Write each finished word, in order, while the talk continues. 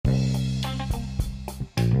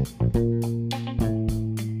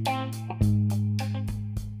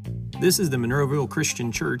This is the Monroeville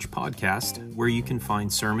Christian Church podcast, where you can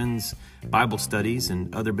find sermons, Bible studies,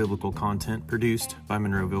 and other biblical content produced by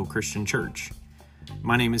Monroeville Christian Church.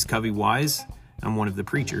 My name is Covey. I'm one of the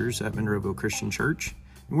preachers at Monroeville Christian Church,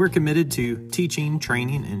 and we're committed to teaching,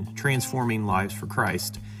 training, and transforming lives for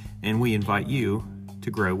Christ, and we invite you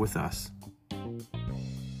to grow with us.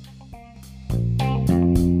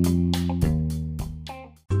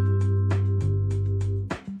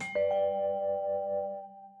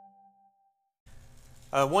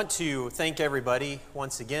 I want to thank everybody.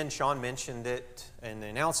 Once again, Sean mentioned it in the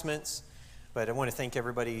announcements, but I want to thank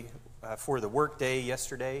everybody for the work day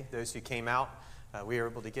yesterday, those who came out. We were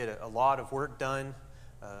able to get a lot of work done.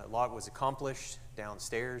 A lot was accomplished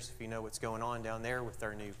downstairs, if you know what's going on down there with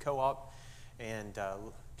our new co-op. And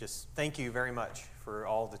just thank you very much for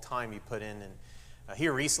all the time you put in. And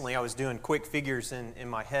here recently, I was doing quick figures in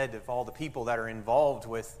my head of all the people that are involved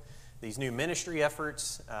with these new ministry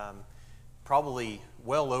efforts. Probably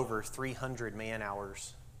well over 300 man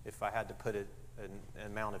hours, if I had to put an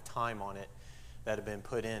amount of time on it, that have been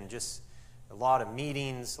put in. Just a lot of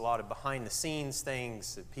meetings, a lot of behind the scenes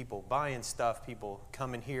things, people buying stuff, people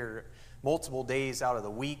coming here multiple days out of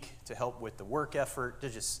the week to help with the work effort.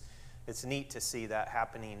 It's neat to see that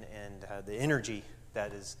happening, and the energy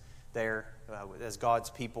that is there as God's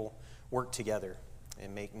people work together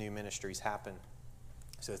and make new ministries happen.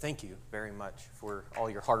 So thank you very much for all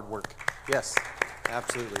your hard work. Yes,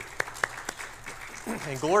 absolutely.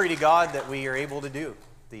 And glory to God that we are able to do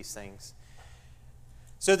these things.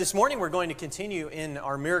 So this morning we're going to continue in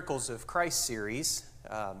our Miracles of Christ series.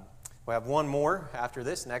 We'll have one more after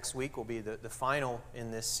this. Next week will be the final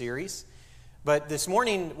in this series. But this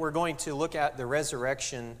morning we're going to look at the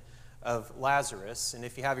resurrection of Lazarus. And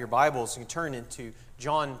if you have your Bibles, you can turn into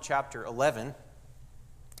John chapter 11.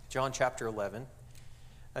 John chapter 11.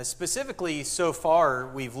 Specifically, so far,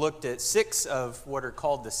 we've looked at 6 of what are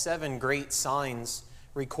called the 7 great signs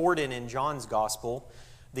recorded in John's Gospel.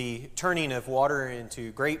 The turning of water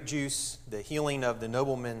into grape juice, the healing of the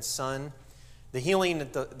nobleman's son, the healing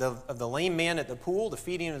of the lame man at the pool, the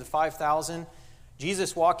feeding of the 5,000,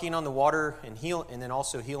 Jesus walking on the water, and then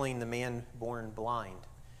also healing the man born blind.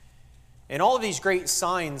 And all of these great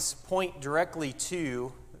signs point directly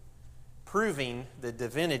to proving the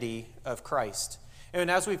divinity of Christ. And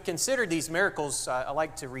as we've considered these miracles, I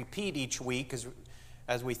like to repeat each week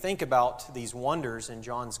as we think about these wonders in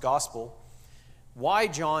John's Gospel, why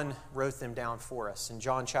John wrote them down for us. In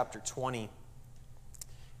John chapter 20,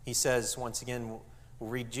 he says, once again, we'll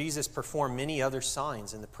read, Jesus performed many other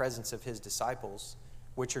signs in the presence of his disciples,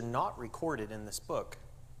 which are not recorded in this book.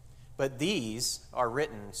 But these are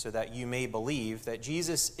written so that you may believe that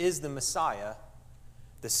Jesus is the Messiah,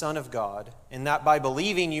 the Son of God, and that by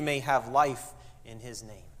believing you may have life in his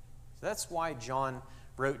name. So that's why John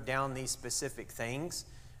wrote down these specific things.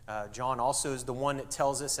 John also is the one that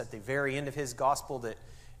tells us at the very end of his gospel that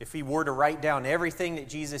if he were to write down everything that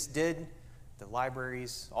Jesus did, the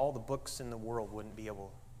libraries, all the books in the world wouldn't be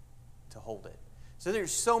able to hold it. So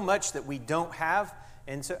there's so much that we don't have.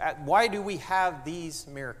 And so why do we have these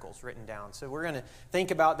miracles written down? So we're going to think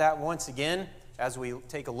about that once again as we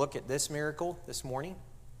take a look at this miracle this morning.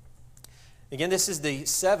 Again, this is the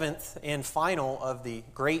 7th and final of the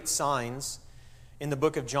great signs in the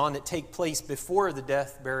book of John that take place before the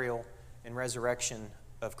death, burial, and resurrection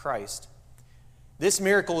of Christ. This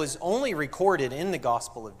miracle is only recorded in the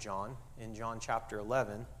Gospel of John, in John chapter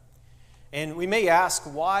 11. And we may ask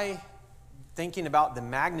why, thinking about the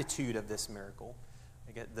magnitude of this miracle,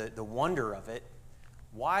 the wonder of it,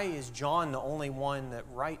 why is John the only one that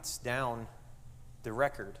writes down the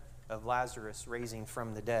record of Lazarus raising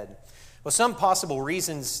from the dead? Well, some possible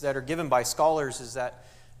reasons that are given by scholars is that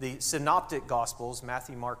the synoptic Gospels,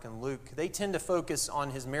 Matthew, Mark, and Luke, they tend to focus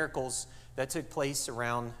on his miracles that took place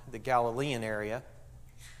around the Galilean area.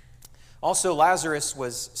 Also, Lazarus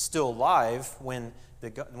was still alive when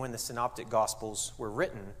the synoptic Gospels were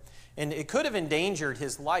written. And it could have endangered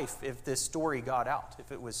his life if this story got out,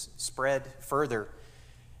 if it was spread further.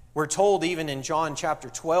 We're told even in John chapter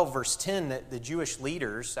 12, verse 10, that the Jewish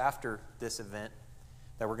leaders, after this event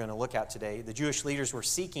that we're going to look at today, the Jewish leaders were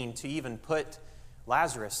seeking to even put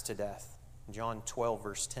Lazarus to death. John 12,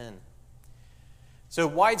 verse 10. So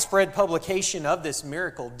widespread publication of this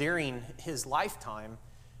miracle during his lifetime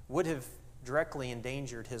would have directly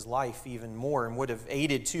endangered his life even more and would have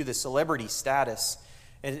aided to the celebrity status.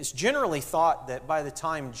 And it's generally thought that by the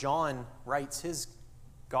time John writes his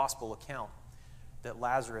gospel account, that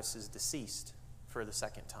Lazarus is deceased for the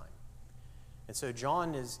second time. And so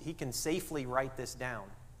John he can safely write this down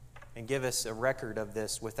and give us a record of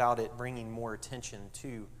this without it bringing more attention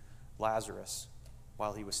to Lazarus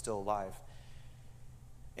while he was still alive.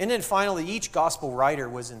 And then finally, each gospel writer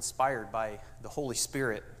was inspired by the Holy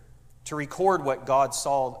Spirit to record what God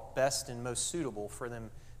saw best and most suitable for them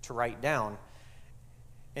to write down.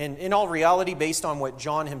 And in all reality, based on what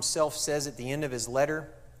John himself says at the end of his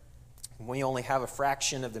letter, we only have a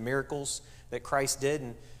fraction of the miracles that Christ did,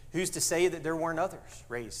 and who's to say that there weren't others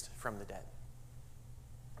raised from the dead?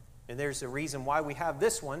 And there's a reason why we have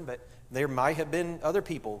this one, but there might have been other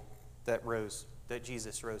people that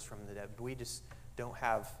Jesus rose from the dead. But we just don't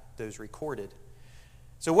have those recorded.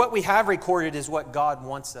 So what we have recorded is what God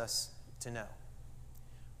wants us to know.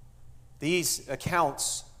 These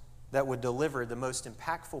accounts that would deliver the most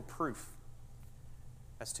impactful proof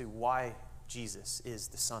as to why Jesus is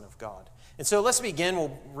the Son of God. And so let's begin.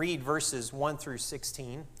 We'll read verses 1 through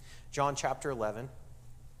 16, John chapter 11.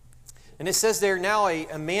 And it says there, "Now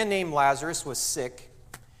a man named Lazarus was sick.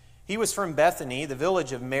 He was from Bethany, the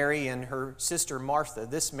village of Mary and her sister Martha.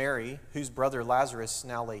 This Mary, whose brother Lazarus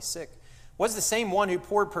now lay sick, was the same one who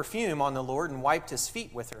poured perfume on the Lord and wiped his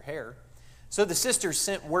feet with her hair. So the sisters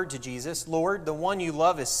sent word to Jesus, 'Lord, the one you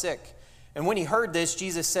love is sick.' And when he heard this,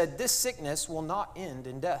 Jesus said, 'This sickness will not end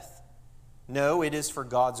in death. No, it is for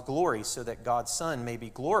God's glory, so that God's Son may be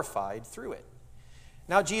glorified through it.'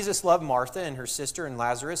 Now Jesus loved Martha and her sister and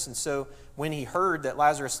Lazarus, and so when he heard that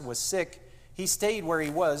Lazarus was sick, he stayed where he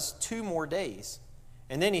was 2 more days.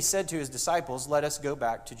 And then he said to his disciples, 'Let us go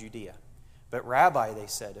back to Judea.' 'But Rabbi,' they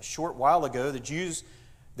said, 'a short while ago the Jews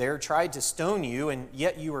there tried to stone you, and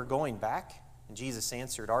yet you are going back?' And Jesus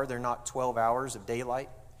answered, 'Are there not 12 hours of daylight?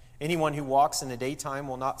 Anyone who walks in the daytime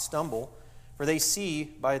will not stumble, for they see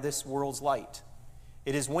by this world's light.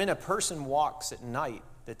 It is when a person walks at night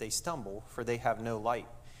that they stumble, for they have no light.'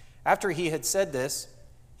 After he had said this,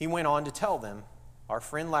 he went on to tell them, 'Our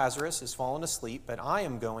friend Lazarus has fallen asleep, but I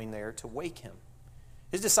am going there to wake him.'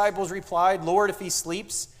 His disciples replied, 'Lord, if he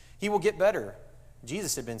sleeps, he will get better.'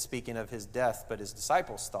 Jesus had been speaking of his death, but his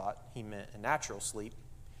disciples thought he meant a natural sleep.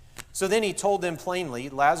 So then he told them plainly,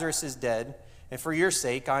 'Lazarus is dead, and for your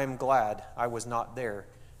sake I am glad I was not there,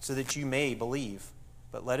 so that you may believe.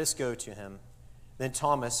 But let us go to him.' Then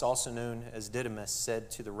Thomas, also known as Didymus,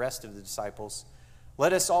 said to the rest of the disciples,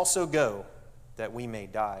 'Let us also go, that we may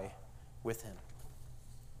die with him.'"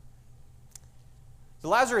 So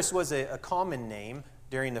Lazarus was a common name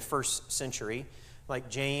during the first century, like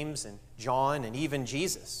James and John and even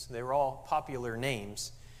Jesus. They were all popular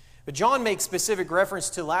names. But John makes specific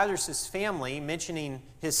reference to Lazarus' family, mentioning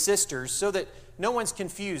his sisters, so that no one's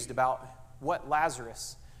confused about what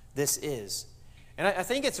Lazarus this is. And I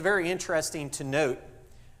think it's very interesting to note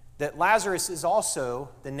that Lazarus is also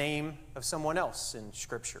the name of someone else in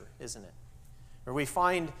Scripture, isn't it? Where we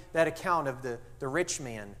find that account of the rich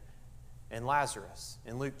man and Lazarus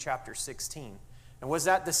in Luke chapter 16. And was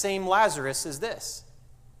that the same Lazarus as this?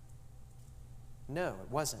 No,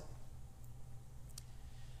 it wasn't.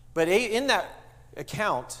 But in that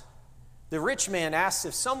account, the rich man asks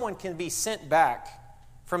if someone can be sent back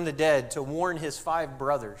from the dead to warn his 5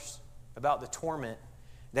 brothers about the torment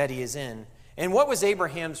that he is in. And what was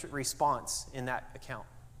Abraham's response in that account?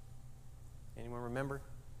 Anyone remember?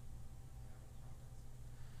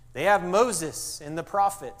 They have Moses and the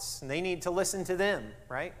prophets, and they need to listen to them,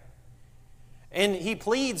 right? And he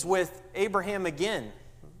pleads with Abraham again,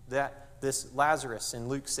 this Lazarus in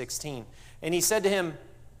Luke 16. And he said to him,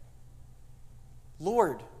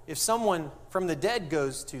 "Lord, if someone from the dead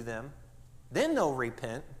goes to them, then they'll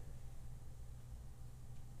repent."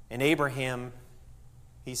 And Abraham,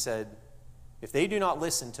 he said, "If they do not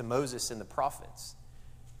listen to Moses and the prophets,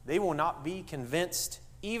 they will not be convinced,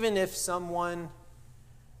 even if someone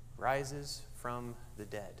rises from the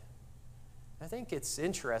dead." I think it's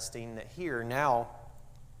interesting that here now,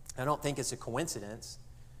 I don't think it's a coincidence,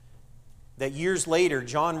 that years later,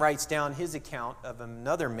 John writes down his account of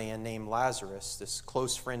another man named Lazarus, this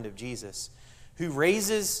close friend of Jesus, who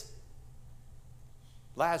raises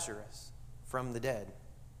Lazarus from the dead.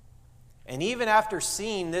 And even after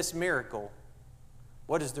seeing this miracle,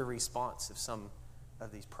 what is the response of some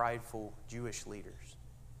of these prideful Jewish leaders?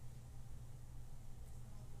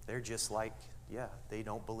 They're just like, they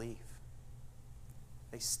don't believe.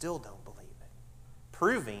 They still don't believe it.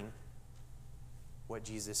 Proving what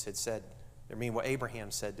Jesus had said, what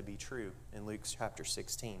Abraham said to be true in Luke chapter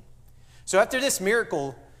 16. So after this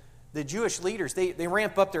miracle, the Jewish leaders, they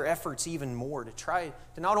ramp up their efforts even more to try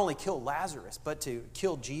to not only kill Lazarus, but to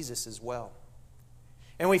kill Jesus as well.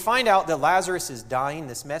 And we find out that Lazarus is dying.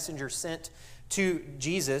 This messenger sent to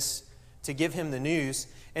Jesus to give him the news.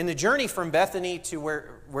 And the journey from Bethany to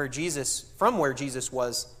where Jesus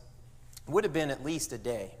was It would have been at least a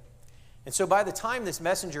day. And so by the time this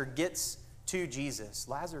messenger gets to Jesus,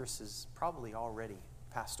 Lazarus is probably already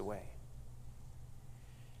passed away.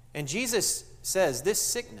 And Jesus says this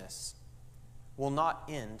sickness will not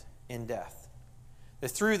end in death. That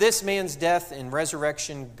through this man's death and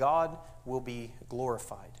resurrection, God will be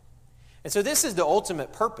glorified. And so this is the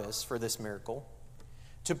ultimate purpose for this miracle,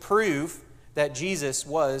 to prove that Jesus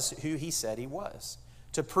was who he said he was,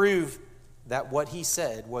 to prove that what he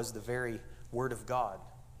said was the very word of God,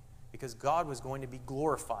 because God was going to be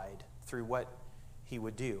glorified through what he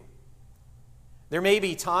would do. There may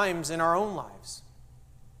be times in our own lives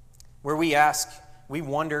where we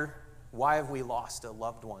wonder, why have we lost a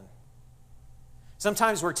loved one?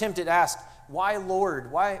 Sometimes we're tempted to ask, why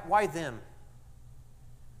Lord? Why them?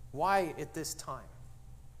 Why at this time?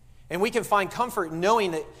 And we can find comfort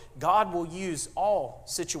knowing that God will use all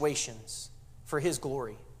situations for his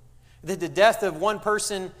glory. That the death of one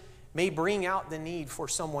person may bring out the need for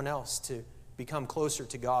someone else to become closer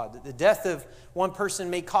to God. That the death of one person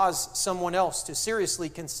may cause someone else to seriously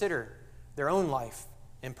consider their own life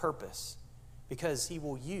and purpose, because he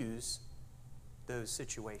will use those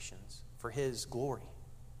situations for his glory.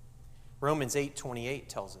 Romans 8:28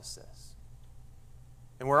 tells us this.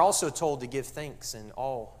 And we're also told to give thanks in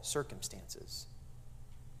all circumstances.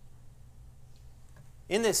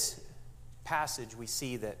 In this passage, we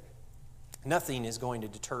see that nothing is going to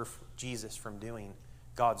deter Jesus from doing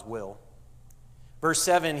God's will. Verse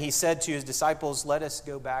 7, he said to his disciples, "Let us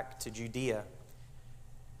go back to Judea."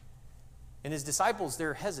 And his disciples,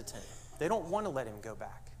 they're hesitant. They don't want to let him go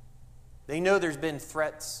back. They know there's been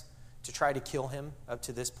threats to try to kill him up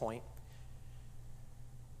to this point.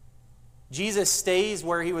 Jesus stays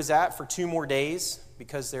where he was at for 2 more days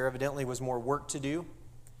because there evidently was more work to do,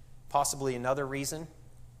 possibly another reason.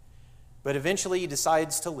 But eventually he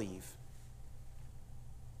decides to leave.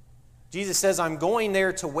 Jesus says, "I'm going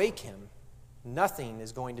there to wake him." Nothing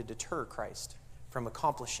is going to deter Christ from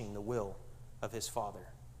accomplishing the will of his Father.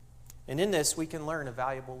 And in this, we can learn a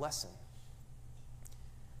valuable lesson.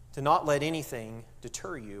 To not let anything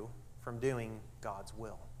deter you from doing God's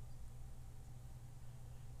will.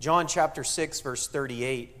 John chapter 6, verse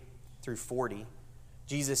 38 through 40,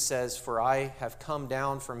 Jesus says, "For I have come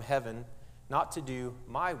down from heaven not to do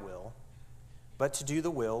my will, but to do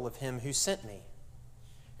the will of him who sent me.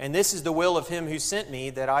 And this is the will of him who sent me,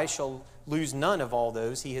 that I shall lose none of all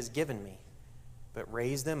those he has given me, but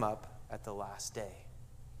raise them up at the last day.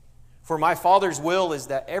 For my Father's will is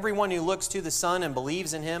that everyone who looks to the Son and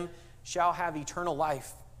believes in him shall have eternal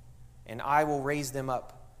life, and I will raise them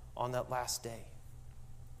up on that last day."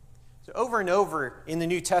 So over and over in the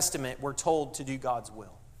New Testament, we're told to do God's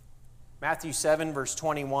will. Matthew 7, verse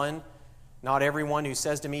 21, "Not everyone who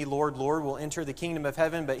says to me, 'Lord, Lord,' will enter the kingdom of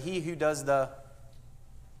heaven, but he who does the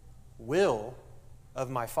will of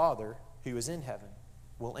my Father who is in heaven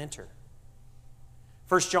will enter."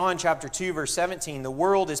 1 John chapter 2, verse 17, "The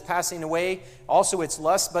world is passing away, also its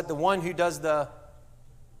lust, but the one who does the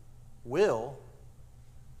will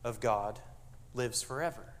of God lives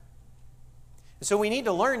forever." And so we need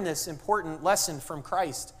to learn this important lesson from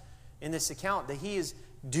Christ in this account, that he is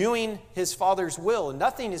doing his Father's will, and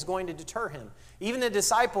nothing is going to deter him. Even the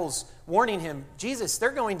disciples warning him, "Jesus,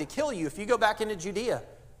 they're going to kill you if you go back into Judea.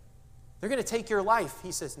 They're going to take your life."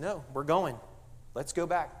 He says, "No, we're going. Let's go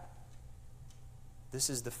back." This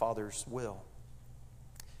is the Father's will.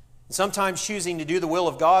 And sometimes choosing to do the will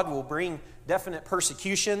of God will bring definite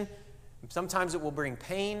persecution. Sometimes it will bring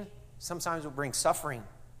pain. Sometimes it will bring suffering.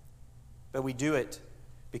 But we do it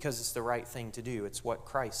because it's the right thing to do. It's what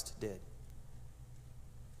Christ did.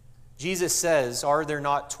 Jesus says, "Are there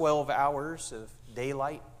not 12 hours of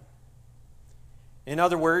daylight?" In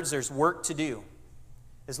other words, there's work to do.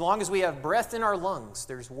 As long as we have breath in our lungs,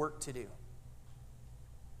 there's work to do.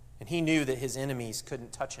 And he knew that his enemies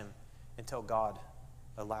couldn't touch him until God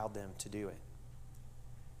allowed them to do it.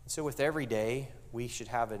 And so with every day, we should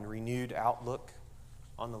have a renewed outlook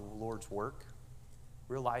on the Lord's work,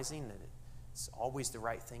 realizing that it's always the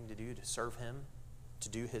right thing to do to serve him, to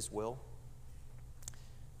do his will.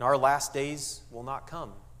 And our last days will not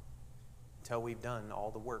come until we've done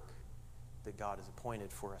all the work that God has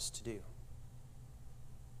appointed for us to do.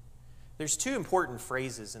 There's 2 important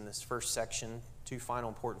phrases in this first section, 2 final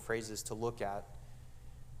important phrases to look at.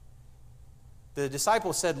 The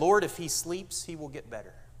disciples said, "Lord, if he sleeps, he will get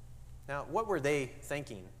better." Now, what were they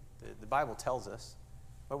thinking? The Bible tells us.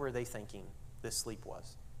 What were they thinking this sleep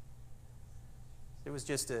was? It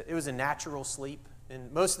was a natural sleep.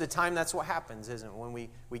 And most of the time, that's what happens, isn't it? When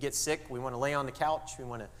we get sick, we want to lay on the couch. We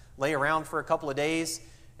want to lay around for a couple of days.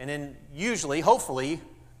 And then usually, hopefully,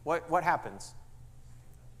 what happens?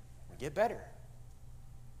 get better.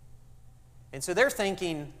 And so they're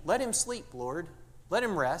thinking, let him sleep, Lord. Let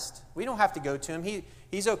him rest. We don't have to go to him.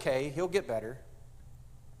 He's okay. He'll get better.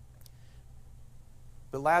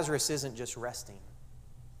 But Lazarus isn't just resting.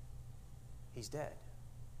 He's dead.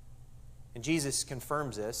 And Jesus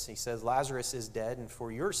confirms this. He says, Lazarus is dead, and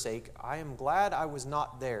for your sake, I am glad I was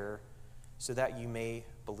not there so that you may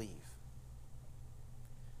believe.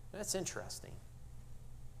 That's interesting.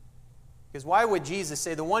 Because why would Jesus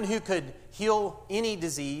say, the one who could heal any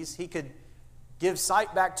disease, he could give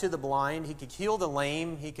sight back to the blind, he could heal the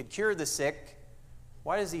lame, he could cure the sick,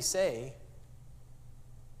 why does he say,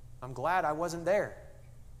 I'm glad I wasn't there?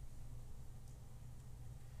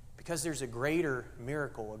 Because there's a greater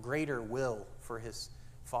miracle, a greater will for his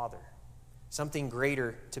Father. Something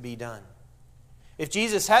greater to be done. If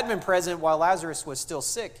Jesus had been present while Lazarus was still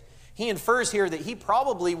sick, he infers here that he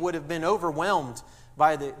probably would have been overwhelmed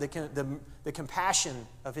by the compassion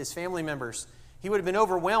of his family members. He would have been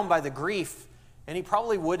overwhelmed by the grief, and he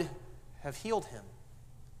probably would have healed him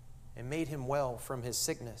and made him well from his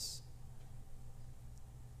sickness.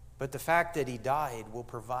 But the fact that he died will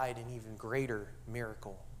provide an even greater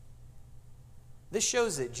miracle. This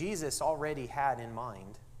shows that Jesus already had in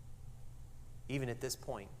mind, even at this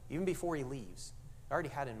point, even before he leaves, he already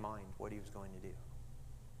had in mind what he was going to do.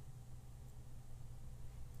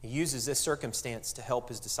 He uses this circumstance to help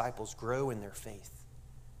his disciples grow in their faith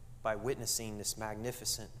by witnessing this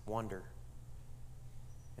magnificent wonder.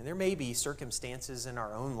 And there may be circumstances in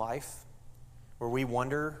our own life where we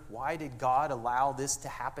wonder, why did God allow this to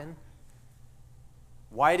happen?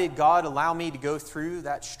 Why did God allow me to go through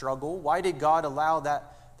that struggle? Why did God allow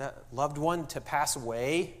that loved one to pass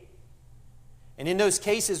away? And in those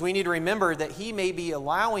cases, we need to remember that he may be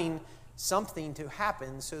allowing something to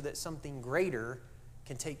happen so that something greater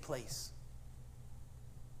can take place.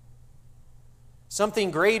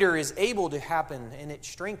 Something greater is able to happen, and it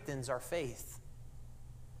strengthens our faith.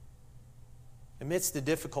 Amidst the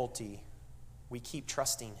difficulty, we keep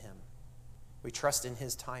trusting him. We trust in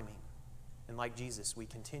his timing. And like Jesus, we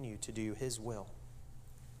continue to do his will.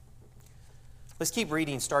 Let's keep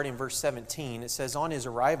reading, starting in verse 17. It says, on his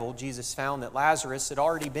arrival, Jesus found that Lazarus had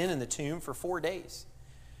already been in the tomb for 4 days.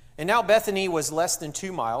 And now Bethany was less than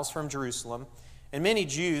 2 miles from Jerusalem, and many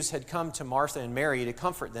Jews had come to Martha and Mary to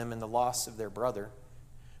comfort them in the loss of their brother.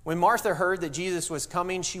 When Martha heard that Jesus was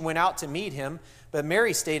coming, she went out to meet him, but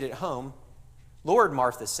Mary stayed at home. Lord,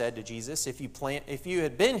 Martha said to Jesus, if you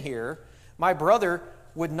had been here, my brother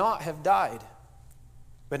would not have died.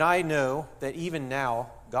 But I know that even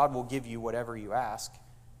now God will give you whatever you ask.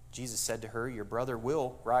 Jesus said to her, your brother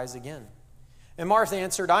will rise again. And Martha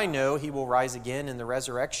answered, I know he will rise again in the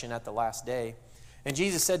resurrection at the last day. And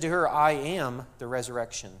Jesus said to her, I am the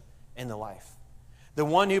resurrection and the life. The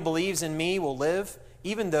one who believes in me will live,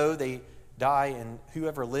 even though they die, and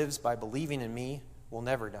whoever lives by believing in me will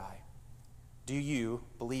never die. Do you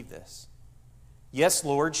believe this? Yes,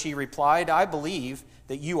 Lord, she replied, I believe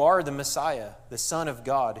that you are the Messiah, the Son of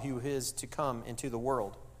God, who is to come into the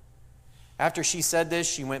world. After she said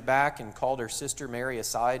this, she went back and called her sister Mary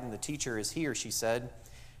aside, and the teacher is here, she said,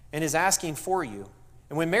 and is asking for you.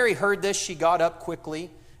 And when Mary heard this, she got up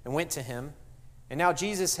quickly and went to him. And now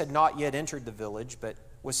Jesus had not yet entered the village, but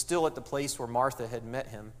was still at the place where Martha had met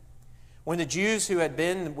him. When the Jews who had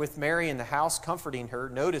been with Mary in the house comforting her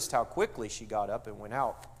noticed how quickly she got up and went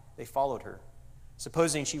out, they followed her,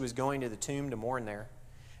 supposing she was going to the tomb to mourn there.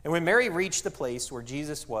 And when Mary reached the place where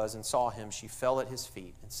Jesus was and saw him, she fell at his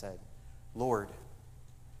feet and said, Lord,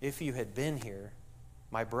 if you had been here,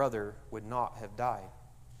 my brother would not have died.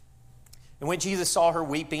 And when Jesus saw her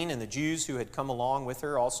weeping, and the Jews who had come along with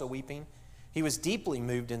her also weeping, he was deeply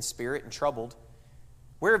moved in spirit and troubled.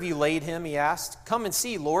 Where have you laid him? He asked. Come and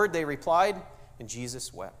see, Lord, they replied. And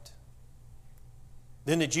Jesus wept.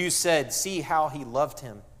 Then the Jews said, see how he loved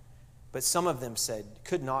him. But some of them said,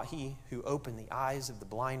 could not he who opened the eyes of the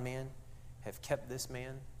blind man have kept this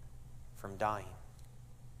man from dying?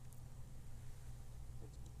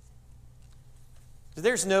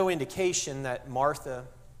 There's no indication that Martha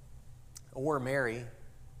or Mary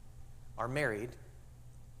are married.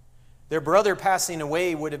 Their brother passing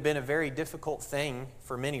away would have been a very difficult thing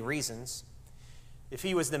for many reasons. If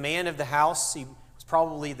he was the man of the house, he was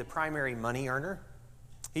probably the primary money earner.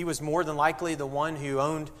 He was more than likely the one who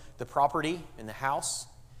owned the property in the house.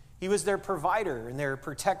 He was their provider and their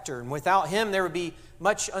protector, and without him there would be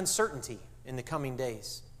much uncertainty in the coming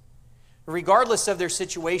days. Regardless of their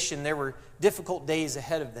situation, there were difficult days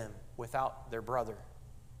ahead of them without their brother.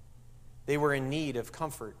 They were in need of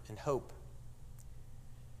comfort and hope.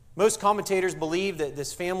 Most commentators believe that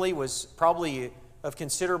this family was probably of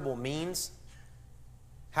considerable means.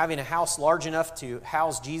 having a house large enough to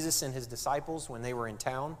house Jesus and his disciples when they were in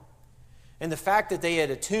town, and the fact that they had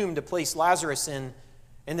a tomb to place Lazarus in,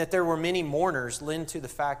 and that there were many mourners, lend to the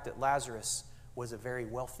fact that Lazarus was a very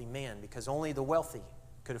wealthy man, because only the wealthy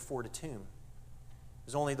could afford a tomb. It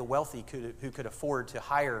was only the wealthy who could afford to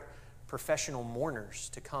hire professional mourners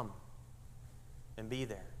to come and be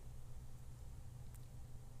there.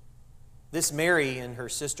 This Mary and her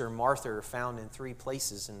sister Martha are found in 3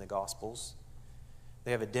 places in the Gospels.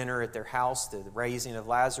 They have a dinner at their house, the raising of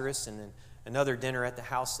Lazarus, and then another dinner at the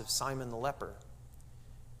house of Simon the leper.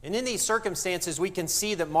 And in these circumstances, we can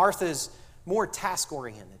see that Martha's more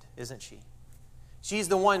task-oriented, isn't she? She's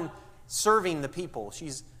the one serving the people.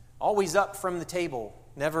 She's always up from the table,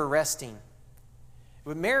 never resting.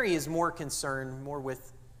 But Mary is more concerned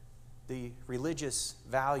with the religious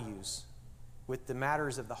values, with the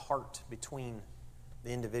matters of the heart between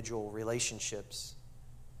the individual relationships.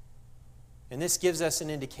 And this gives us an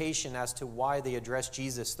indication as to why they address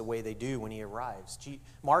Jesus the way they do when he arrives.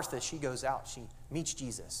 Martha, she goes out, she meets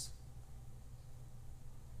Jesus.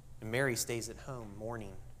 And Mary stays at home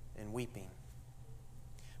mourning and weeping.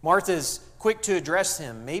 Martha's quick to address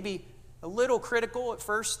him, maybe a little critical at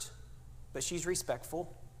first, but she's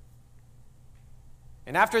respectful.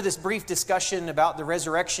 And after this brief discussion about the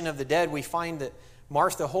resurrection of the dead, we find that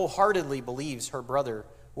Martha wholeheartedly believes her brother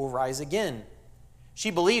will rise again. She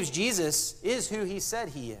believes Jesus is who he said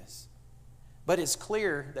he is. But it's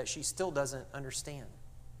clear that she still doesn't understand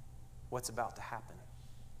what's about to happen.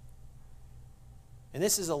 And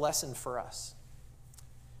this is a lesson for us.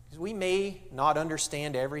 Because we may not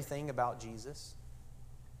understand everything about Jesus.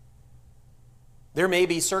 There may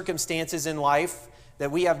be circumstances in life that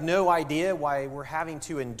we have no idea why we're having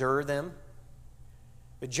to endure them.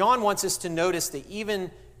 But John wants us to notice that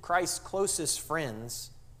even Christ's closest friends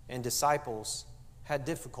and disciples had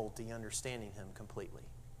difficulty understanding him completely.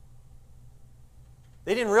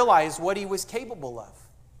 They didn't realize what he was capable of.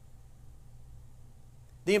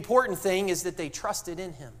 The important thing is that they trusted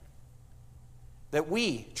in him. That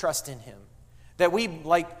we trust in him. That we,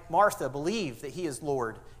 like Martha, believe that he is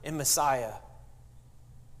Lord and Messiah,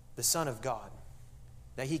 the Son of God.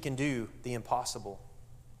 That he can do the impossible.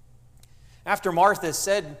 After Martha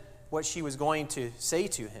said what she was going to say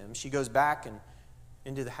to him, she goes back and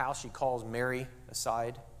into the house. She calls Mary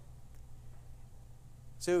aside.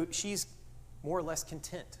 So she's more or less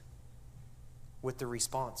content with the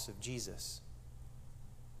response of Jesus.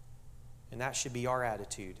 And that should be our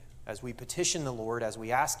attitude. As we petition the Lord, as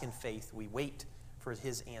we ask in faith, we wait for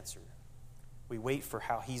his answer. We wait for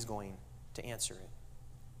how he's going to answer it.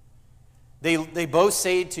 They both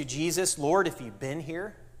say to Jesus, Lord, if you'd been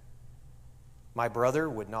here, my brother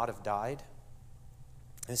would not have died.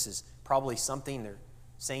 This is probably something they're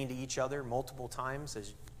saying to each other multiple times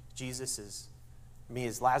as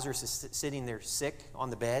as Lazarus is sitting there sick on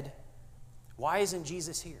the bed. Why isn't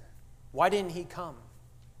Jesus here? Why didn't he come?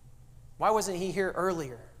 Why wasn't he here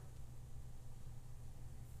earlier?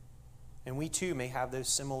 And we too may have those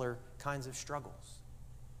similar kinds of struggles.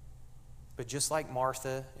 But just like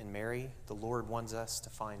Martha and Mary, the Lord wants us to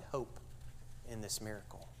find hope in this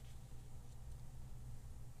miracle.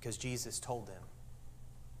 Because Jesus told them.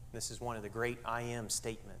 This is one of the great I am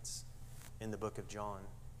statements in the book of John.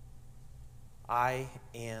 I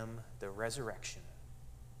am the resurrection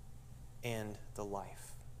and the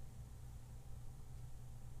life.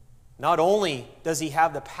 Not only does he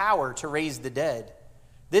have the power to raise the dead,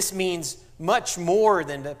 this means much more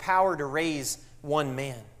than the power to raise one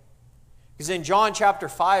man. Because in John chapter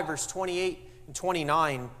 5, verse 28 and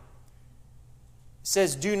 29, it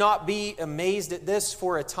says, do not be amazed at this,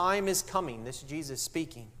 for a time is coming, this is Jesus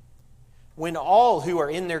speaking, when all who are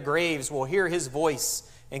in their graves will hear his voice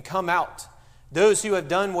and come out. Those who have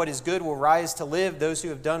done what is good will rise to live. Those who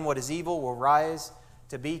have done what is evil will rise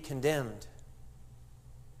to be condemned.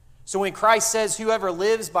 So when Christ says, whoever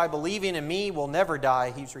lives by believing in me will never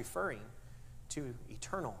die, he's referring to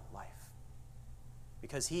eternal life.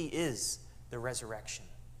 Because he is the resurrection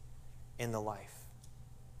and the life.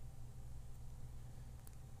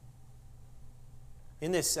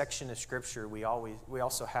 In this section of Scripture, we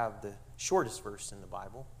also have the shortest verse in the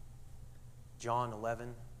Bible, John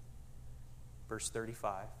 11, verse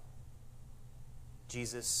 35.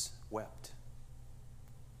 Jesus wept.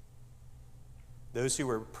 Those who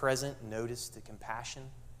were present noticed the compassion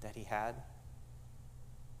that he had,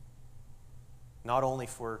 not only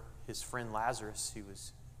for his friend Lazarus, who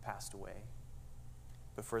was passed away,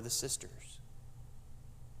 but for the sisters.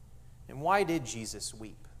 And why did Jesus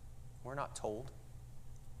weep? We're not told.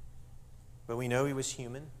 But we know he was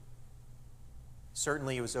human.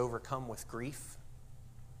 Certainly he was overcome with grief.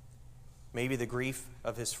 Maybe the grief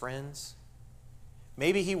of his friends.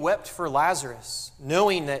 Maybe he wept for Lazarus,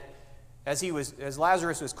 knowing that as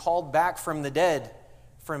Lazarus was called back from the dead,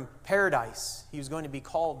 from paradise, he was going to be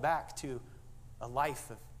called back to a life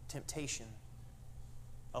of temptation,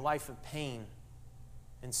 a life of pain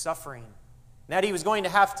and suffering, and that he was going to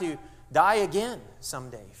have to die again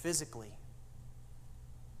someday, physically.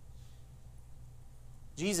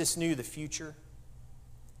 Jesus knew the future.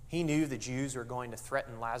 He knew the Jews were going to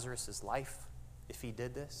threaten Lazarus' life if he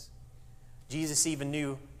did this. Jesus even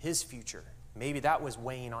knew his future. Maybe that was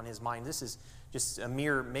weighing on his mind. This is just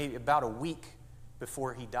maybe about a week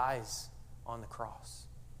before he dies on the cross.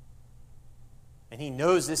 And he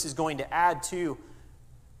knows this is going to add to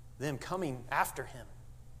them coming after him.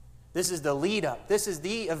 This is the lead up. This is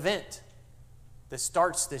the event that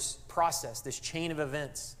starts this process, this chain of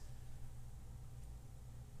events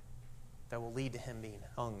that will lead to him being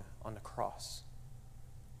hung on the cross.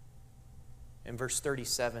 In verse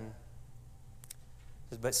 37,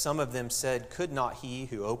 but some of them said, could not he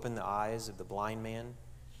who opened the eyes of the blind man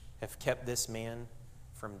have kept this man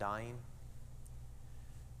from dying?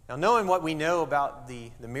 Now, knowing what we know about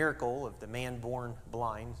the miracle of the man born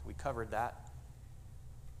blind, we covered that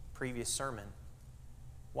previous sermon.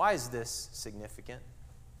 Why is this significant,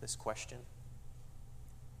 this question?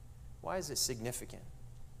 Why is it significant?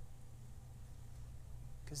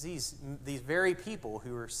 Because these very people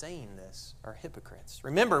who are saying this are hypocrites.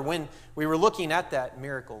 Remember, when we were looking at that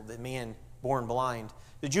miracle, the man born blind,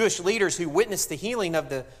 the Jewish leaders who witnessed the healing of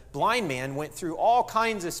the blind man went through all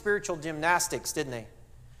kinds of spiritual gymnastics, didn't they?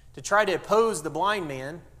 To try to oppose the blind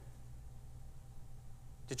man,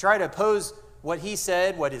 to try to oppose what he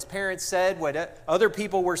said, what his parents said, what other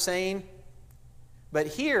people were saying. But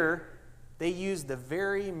here, they used the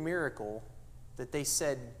very miracle that they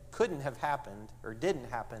said couldn't have happened or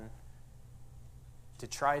didn't happen to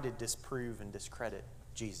try to disprove and discredit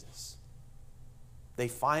Jesus. They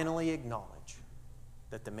finally acknowledge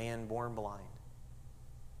that the man born blind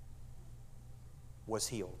was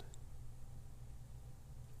healed.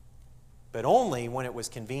 But only when it was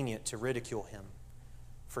convenient to ridicule him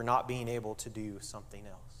for not being able to do something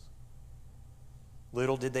else.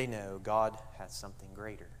 Little did they know God had something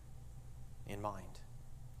greater in mind.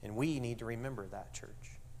 And we need to remember that, church.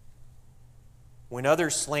 When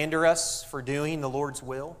others slander us for doing the Lord's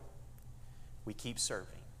will, we keep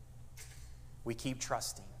serving. We keep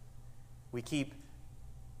trusting. We keep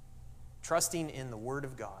trusting in the Word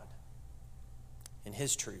of God, in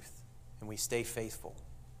His truth, and we stay faithful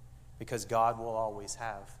because God will always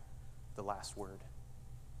have the last word.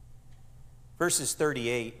 Verses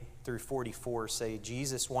 38 through 44 say,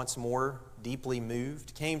 Jesus, once more deeply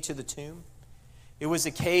moved, came to the tomb. It was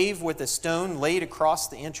a cave with a stone laid across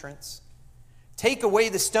the entrance. Take away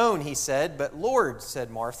the stone, he said. But Lord, said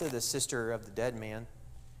Martha, the sister of the dead man,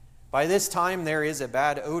 by this time there is a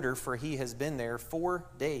bad odor, for he has been there 4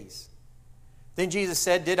 days. Then Jesus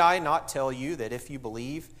said, did I not tell you that if you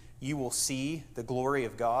believe, you will see the glory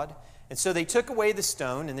of God? And so they took away the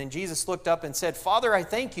stone, and then Jesus looked up and said, Father, I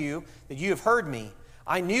thank you that you have heard me.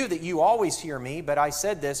 I knew that you always hear me, but I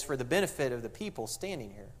said this for the benefit of the people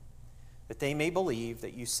standing here, that they may believe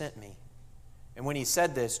that you sent me. And when he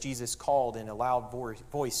said this, Jesus called in a loud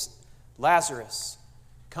voice, Lazarus,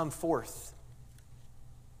 come forth.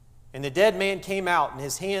 And the dead man came out, and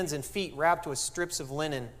his hands and feet wrapped with strips of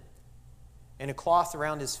linen and a cloth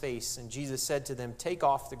around his face. And Jesus said to them, take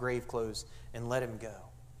off the grave clothes and let him go.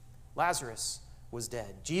 Lazarus was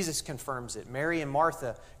dead. Jesus confirms it. Mary and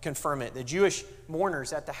Martha confirm it. The Jewish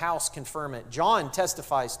mourners at the house confirm it. John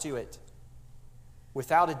testifies to it.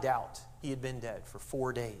 Without a doubt, he had been dead for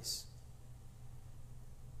 4 days.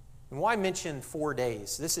 And why mention 4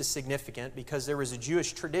 days? This is significant because there was a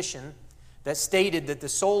Jewish tradition that stated that the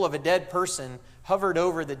soul of a dead person hovered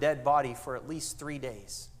over the dead body for at least 3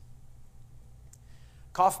 days.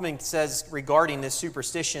 Kaufman says regarding this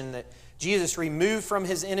superstition that Jesus removed from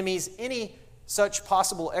his enemies any such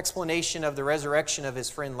possible explanation of the resurrection of his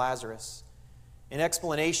friend Lazarus, an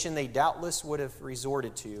explanation they doubtless would have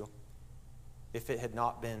resorted to if it had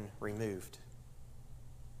not been removed.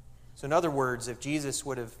 So in other words, if Jesus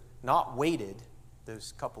would have not waited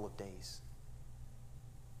those couple of days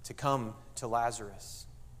to come to Lazarus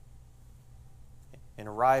and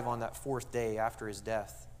arrive on that 4th day after his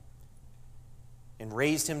death and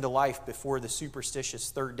raised him to life before the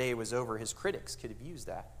superstitious 3rd day was over, his critics could have used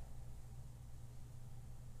that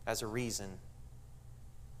as a reason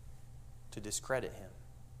to discredit him.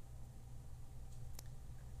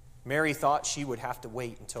 Mary thought she would have to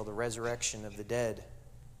wait until the resurrection of the dead,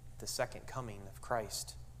 the second coming of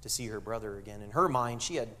Christ, to see her brother again. In her mind,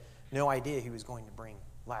 she had no idea he was going to bring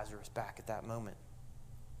Lazarus back at that moment.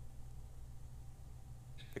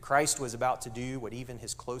 The Christ was about to do what even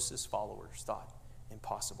his closest followers thought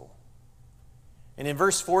impossible. And in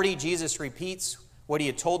verse 40, Jesus repeats what he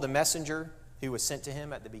had told the messenger who was sent to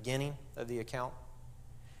him at the beginning of the account.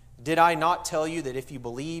 Did I not tell you that if you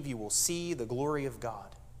believe, you will see the glory of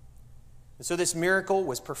God? And so this miracle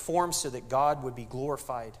was performed so that God would be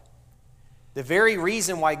glorified. The very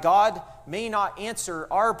reason why God may not answer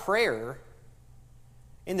our prayer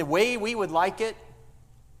in the way we would like it,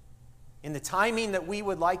 in the timing that we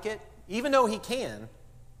would like it, even though he can,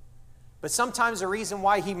 but sometimes the reason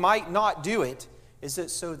why he might not do it is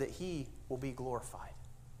that so that he will be glorified,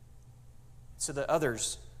 so that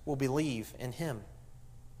others will believe in him.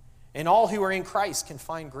 And all who are in Christ can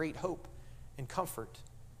find great hope and comfort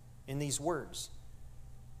in these words.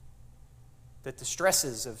 That the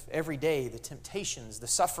stresses of every day, the temptations, the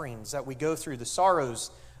sufferings that we go through, the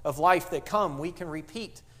sorrows of life that come, we can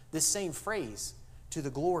repeat this same phrase, to the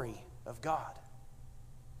glory of God.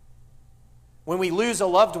 When we lose a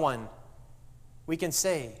loved one, we can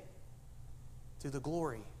say, to the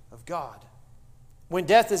glory of God. When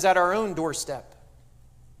death is at our own doorstep,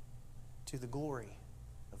 to the glory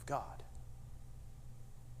of God.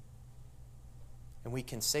 And we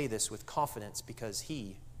can say this with confidence because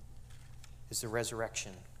he is the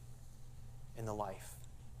resurrection and the life.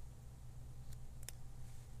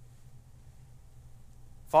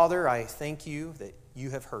 Father, I thank you that you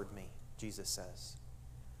have heard me, Jesus says.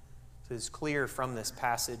 So it's clear from this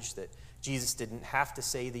passage that Jesus didn't have to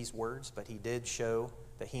say these words, but he did show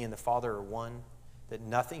that he and the Father are one, that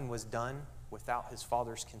nothing was done without his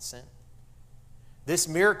Father's consent. This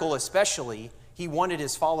miracle especially, he wanted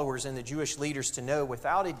his followers and the Jewish leaders to know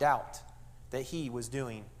without a doubt that he was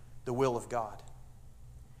doing the will of God.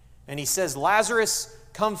 And he says, Lazarus,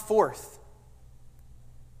 come forth.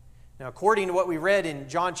 Now, according to what we read in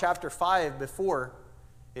John chapter 5 before,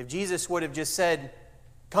 if Jesus would have just said,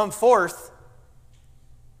 come forth,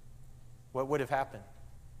 what would have happened?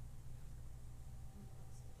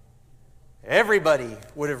 Everybody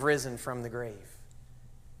would have risen from the grave.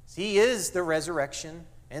 He is the resurrection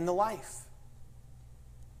and the life.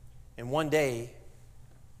 And one day,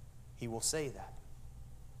 he will say that.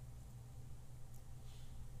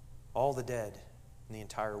 All the dead in the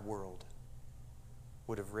entire world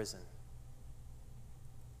would have risen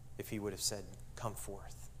if he would have said, come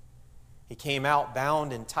forth. He came out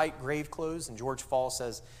bound in tight grave clothes, and George Fall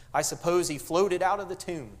says, I suppose he floated out of the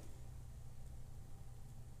tomb.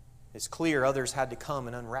 It's clear others had to come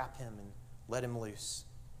and unwrap him and let him loose.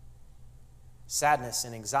 Sadness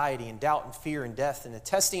and anxiety and doubt and fear and death and the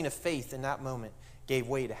testing of faith in that moment gave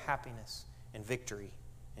way to happiness and victory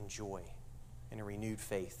and joy and a renewed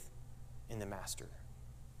faith in the Master.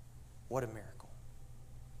 What a miracle.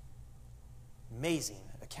 Amazing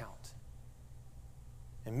account.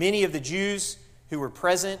 And many of the Jews who were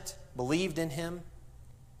present believed in him.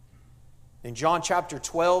 In John chapter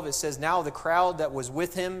 12, it says, now the crowd that was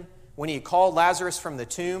with him when he had called Lazarus from the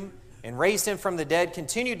tomb and raised him from the dead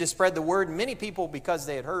continued to spread the word. And many people, because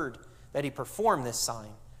they had heard that he performed this sign,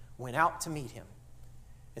 went out to meet him.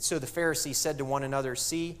 And so the Pharisees said to one another,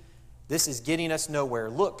 see, this is getting us nowhere.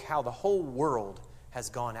 Look how the whole world has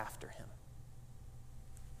gone after him.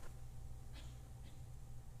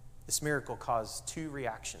 This miracle caused two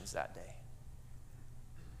reactions that day.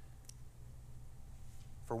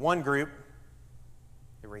 For one group,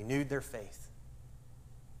 it renewed their faith.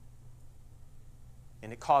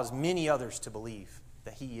 And it caused many others to believe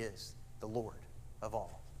that he is the Lord of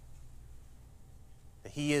all.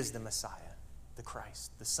 That he is the Messiah, the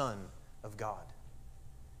Christ, the Son of God.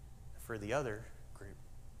 For the other group,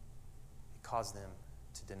 it caused them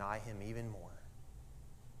to deny him even more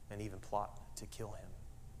and even plot to kill him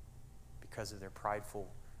because of their prideful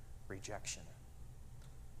rejection.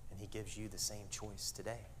 And he gives you the same choice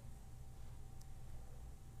today.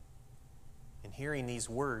 In hearing these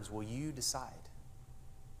words, will you decide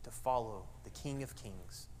to follow the King of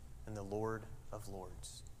Kings and the Lord of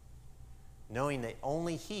Lords, knowing that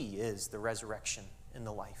only he is the resurrection and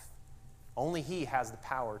the life? Only he has the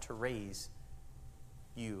power to raise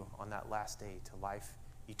you on that last day to life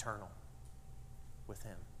eternal with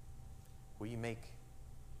him. Will you make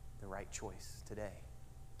the right choice today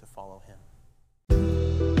to follow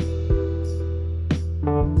him?